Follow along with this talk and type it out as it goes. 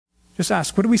just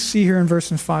ask, what do we see here in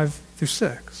verses 5 through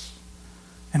 6?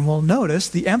 And we'll notice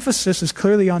the emphasis is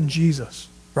clearly on Jesus,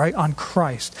 right? On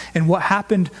Christ and what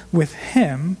happened with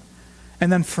him.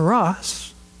 And then for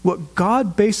us, what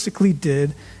God basically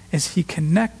did is he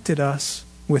connected us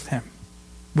with him,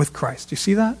 with Christ. Do you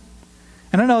see that?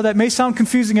 And I know that may sound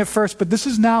confusing at first, but this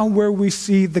is now where we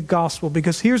see the gospel,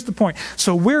 because here's the point.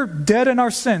 So we're dead in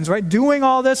our sins, right? Doing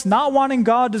all this, not wanting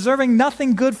God, deserving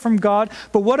nothing good from God.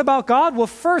 But what about God? Well,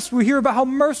 first we hear about how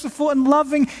merciful and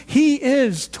loving he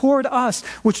is toward us,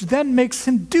 which then makes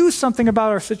him do something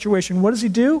about our situation. What does he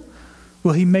do?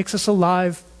 Well, he makes us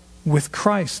alive with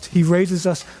Christ. He raises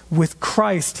us with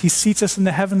Christ. He seats us in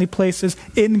the heavenly places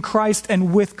in Christ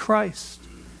and with Christ.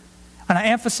 And I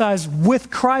emphasize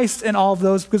with Christ in all of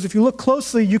those because if you look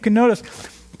closely, you can notice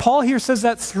Paul here says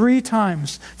that three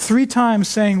times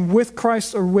saying with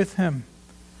Christ or with him.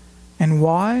 And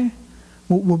why?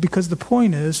 Well, because the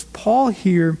point is, Paul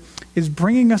here is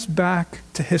bringing us back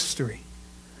to history,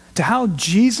 to how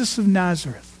Jesus of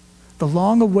Nazareth, the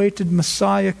long-awaited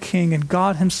Messiah King and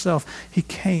God himself, he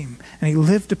came and he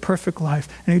lived a perfect life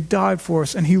and he died for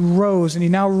us and he rose and he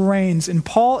now reigns. And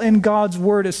Paul in God's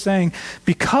word is saying,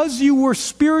 because you were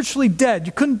spiritually dead,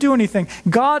 you couldn't do anything,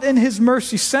 God in his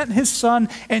mercy sent his son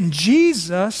and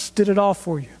Jesus did it all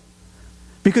for you.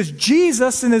 Because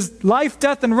Jesus in his life,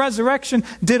 death, and resurrection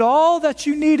did all that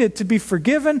you needed to be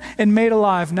forgiven and made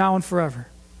alive now and forever.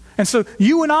 And so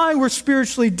you and I were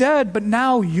spiritually dead, but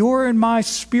now your and my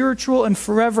spiritual and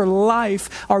forever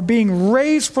life are being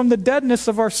raised from the deadness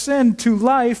of our sin to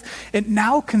life. It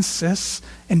now consists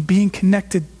in being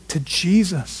connected to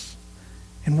Jesus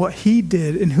and what he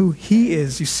did and who he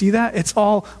is. You see that? It's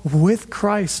all with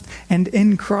Christ and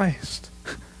in Christ.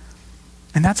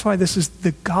 And that's why this is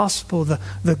the gospel,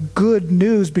 the good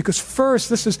news, because first,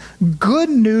 this is good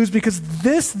news because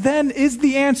this then is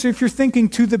the answer, if you're thinking,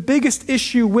 to the biggest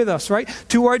issue with us, right?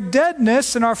 To our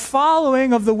deadness and our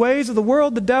following of the ways of the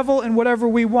world, the devil, and whatever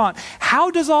we want.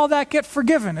 How does all that get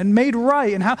forgiven and made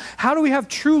right? And how do we have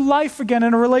true life again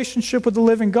in a relationship with the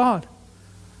living God?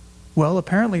 Well,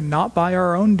 apparently not by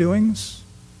our own doings,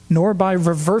 nor by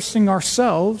reversing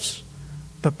ourselves,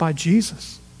 but by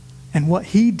Jesus. And what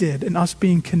he did and us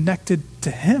being connected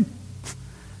to him.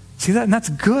 See that? And that's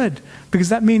good because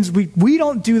that means we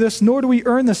don't do this, nor do we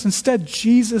earn this. Instead,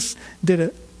 Jesus did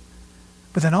it.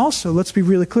 But then also, let's be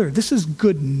really clear. This is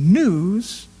good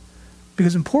news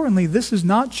because importantly, this is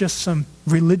not just some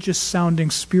religious sounding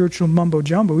spiritual mumbo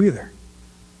jumbo either.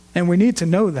 And we need to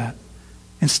know that.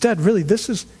 Instead, really, this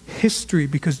is history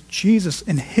because Jesus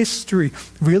in history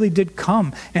really did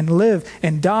come and live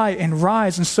and die and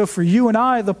rise. And so for you and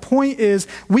I, the point is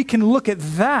we can look at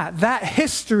that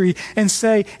history and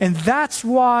say, and that's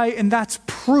why, and that's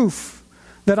proof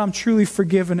that I'm truly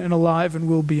forgiven and alive and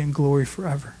will be in glory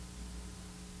forever.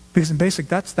 Because in basic,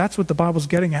 that's what the Bible's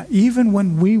getting at. Even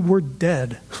when we were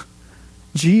dead,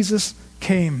 Jesus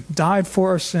came, died for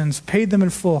our sins, paid them in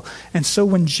full. And so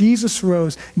when Jesus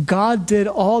rose, God did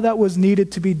all that was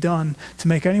needed to be done to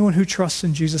make anyone who trusts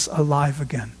in Jesus alive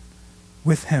again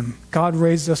with him. God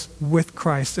raised us with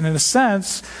Christ. And in a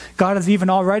sense, God has even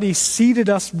already seated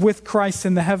us with Christ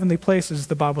in the heavenly places,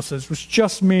 the Bible says, which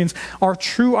just means our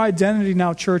true identity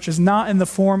now, church, is not in the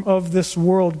form of this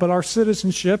world, but our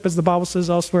citizenship, as the Bible says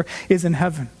elsewhere, is in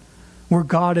heaven. Where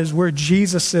God is, where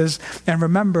Jesus is. And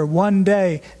remember, one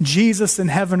day, Jesus and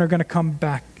heaven are going to come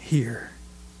back here.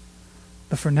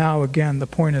 But for now, again, the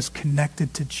point is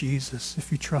connected to Jesus. If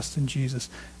you trust in Jesus,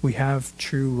 we have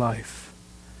true life.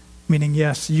 Meaning,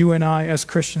 yes, you and I as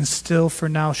Christians still for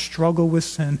now struggle with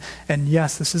sin. And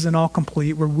yes, this isn't all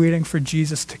complete. We're waiting for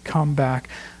Jesus to come back.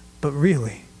 But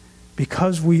really,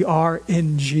 because we are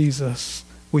in Jesus,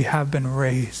 we have been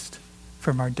raised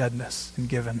from our deadness and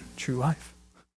given true life.